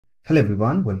Hello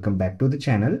everyone, welcome back to the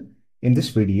channel. In this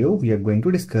video, we are going to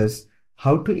discuss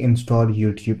how to install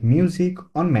YouTube Music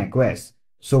on macOS.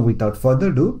 So without further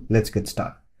ado, let's get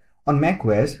started. On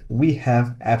macOS, we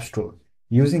have App Store.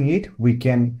 Using it, we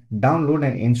can download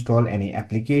and install any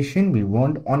application we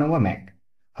want on our Mac.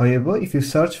 However, if you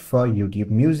search for YouTube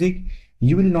Music,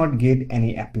 you will not get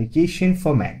any application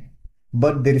for Mac.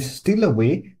 But there is still a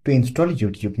way to install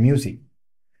YouTube Music.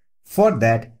 For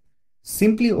that,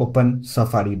 simply open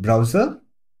Safari browser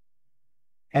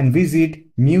and visit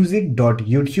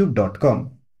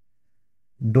music.youtube.com.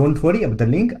 Don't worry about the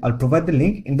link, I'll provide the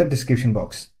link in the description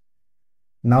box.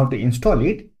 Now to install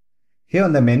it, here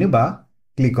on the menu bar,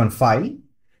 click on File,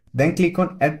 then click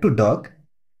on Add to Dock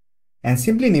and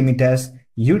simply name it as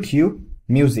YouTube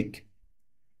Music.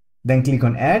 Then click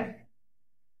on Add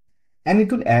and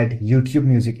it will add YouTube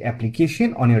Music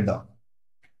application on your dock.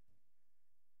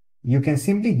 You can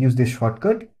simply use this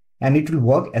shortcut and it will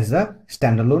work as a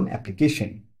standalone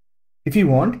application. If you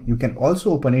want, you can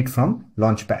also open it from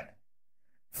Launchpad.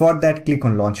 For that, click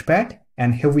on Launchpad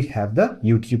and here we have the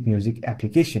YouTube Music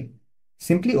application.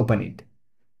 Simply open it.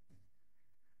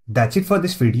 That's it for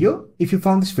this video. If you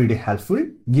found this video helpful,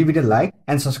 give it a like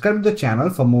and subscribe to the channel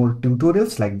for more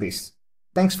tutorials like this.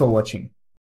 Thanks for watching.